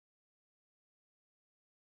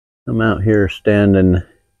I'm out here standing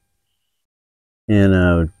in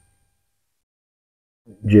a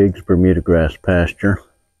Jigs Bermuda grass pasture.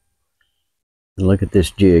 And look at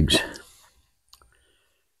this jigs.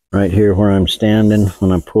 Right here where I'm standing,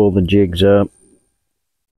 when I pull the jigs up,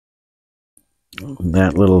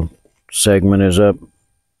 that little segment is up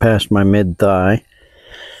past my mid-thigh.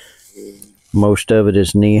 Most of it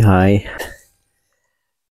is knee-high.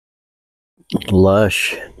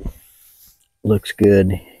 Lush. Looks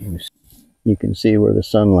good. You can see where the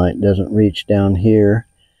sunlight doesn't reach down here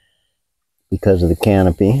because of the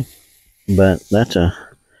canopy, but that's a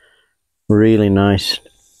really nice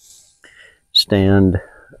stand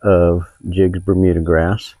of Jigs Bermuda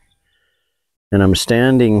grass. And I'm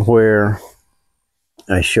standing where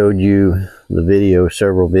I showed you the video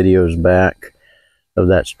several videos back of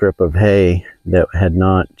that strip of hay that had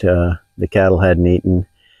not, the cattle hadn't eaten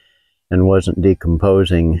and wasn't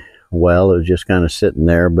decomposing well. It was just kind of sitting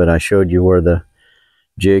there, but I showed you where the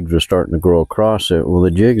jigs were starting to grow across it. Well,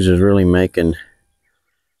 the jigs is really making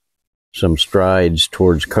some strides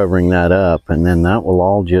towards covering that up, and then that will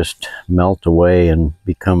all just melt away and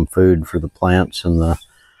become food for the plants and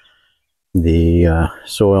the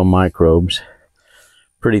soil microbes.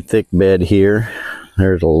 Pretty thick bed here.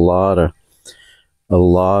 There's a lot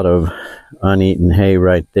of uneaten hay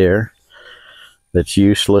right there that's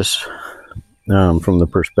useless from the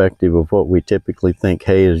perspective of what we typically think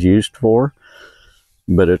hay is used for,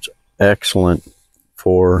 but it's excellent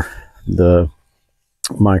for the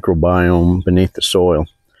microbiome beneath the soil.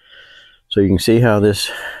 So you can see how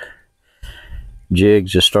this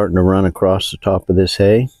jigs is starting to run across the top of this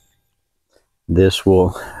hay. This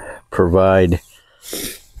will provide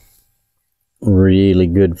really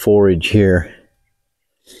good forage here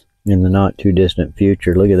in the not too distant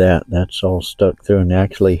future. Look at that. That's all stuck through and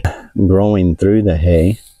actually growing through the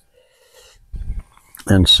hay.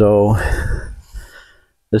 And so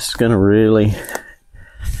this is going to really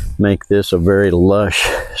make this a very lush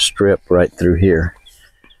strip right through here.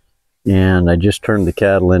 And I just turned the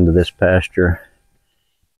cattle into this pasture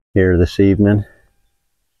here this evening.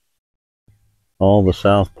 All the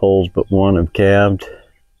south poles but one have calved.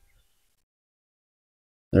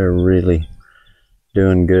 They're really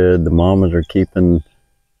doing good. The mamas are keeping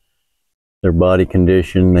their body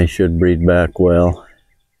condition. They should breed back well.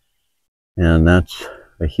 And that's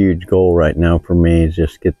a huge goal right now for me, is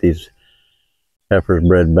just get these heifers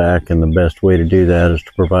bred back, and the best way to do that is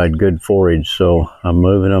to provide good forage. So I'm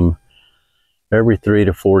moving them every 3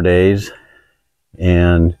 to 4 days,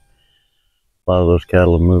 and a lot of those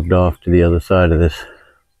cattle have moved off to the other side of this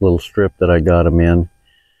little strip that I got them in.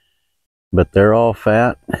 But they're all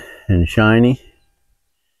fat and shiny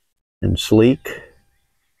and sleek,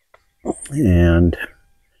 and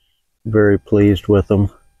very pleased with them.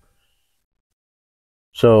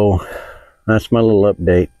 So that's my little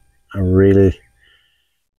update. I really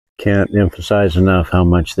can't emphasize enough how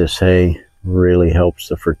much this hay really helps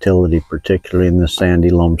the fertility, particularly in the sandy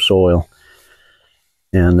loam soil.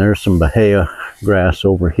 And there's some bahia grass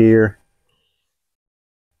over here,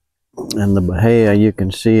 and the bahia, you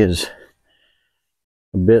can see, is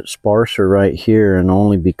a bit sparser right here, and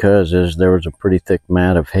only because there was a pretty thick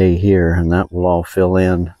mat of hay here, and that will all fill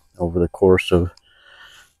in over the course of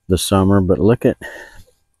the summer. But look at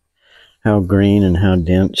how green and how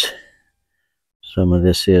dense some of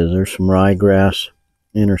this is. There's some ryegrass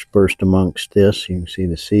interspersed amongst this. You can see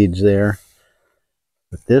the seeds there.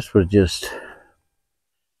 But this was just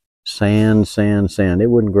sand, sand, sand. It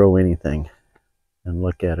wouldn't grow anything. And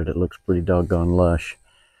look at it. It looks pretty doggone lush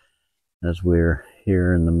as we're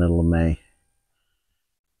here in the middle of May.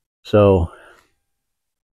 So,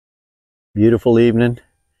 beautiful evening.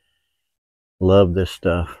 Love this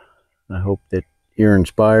stuff. I hope that you're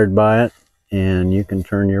inspired by it, and you can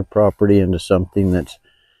turn your property into something that's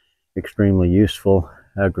extremely useful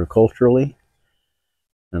agriculturally,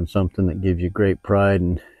 and something that gives you great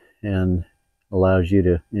pride and allows you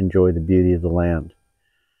to enjoy the beauty of the land.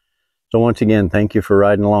 So once again, thank you for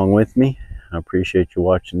riding along with me. I appreciate you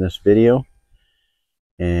watching this video,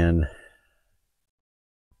 and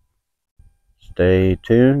stay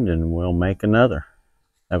tuned and we'll make another.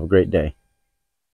 Have a great day.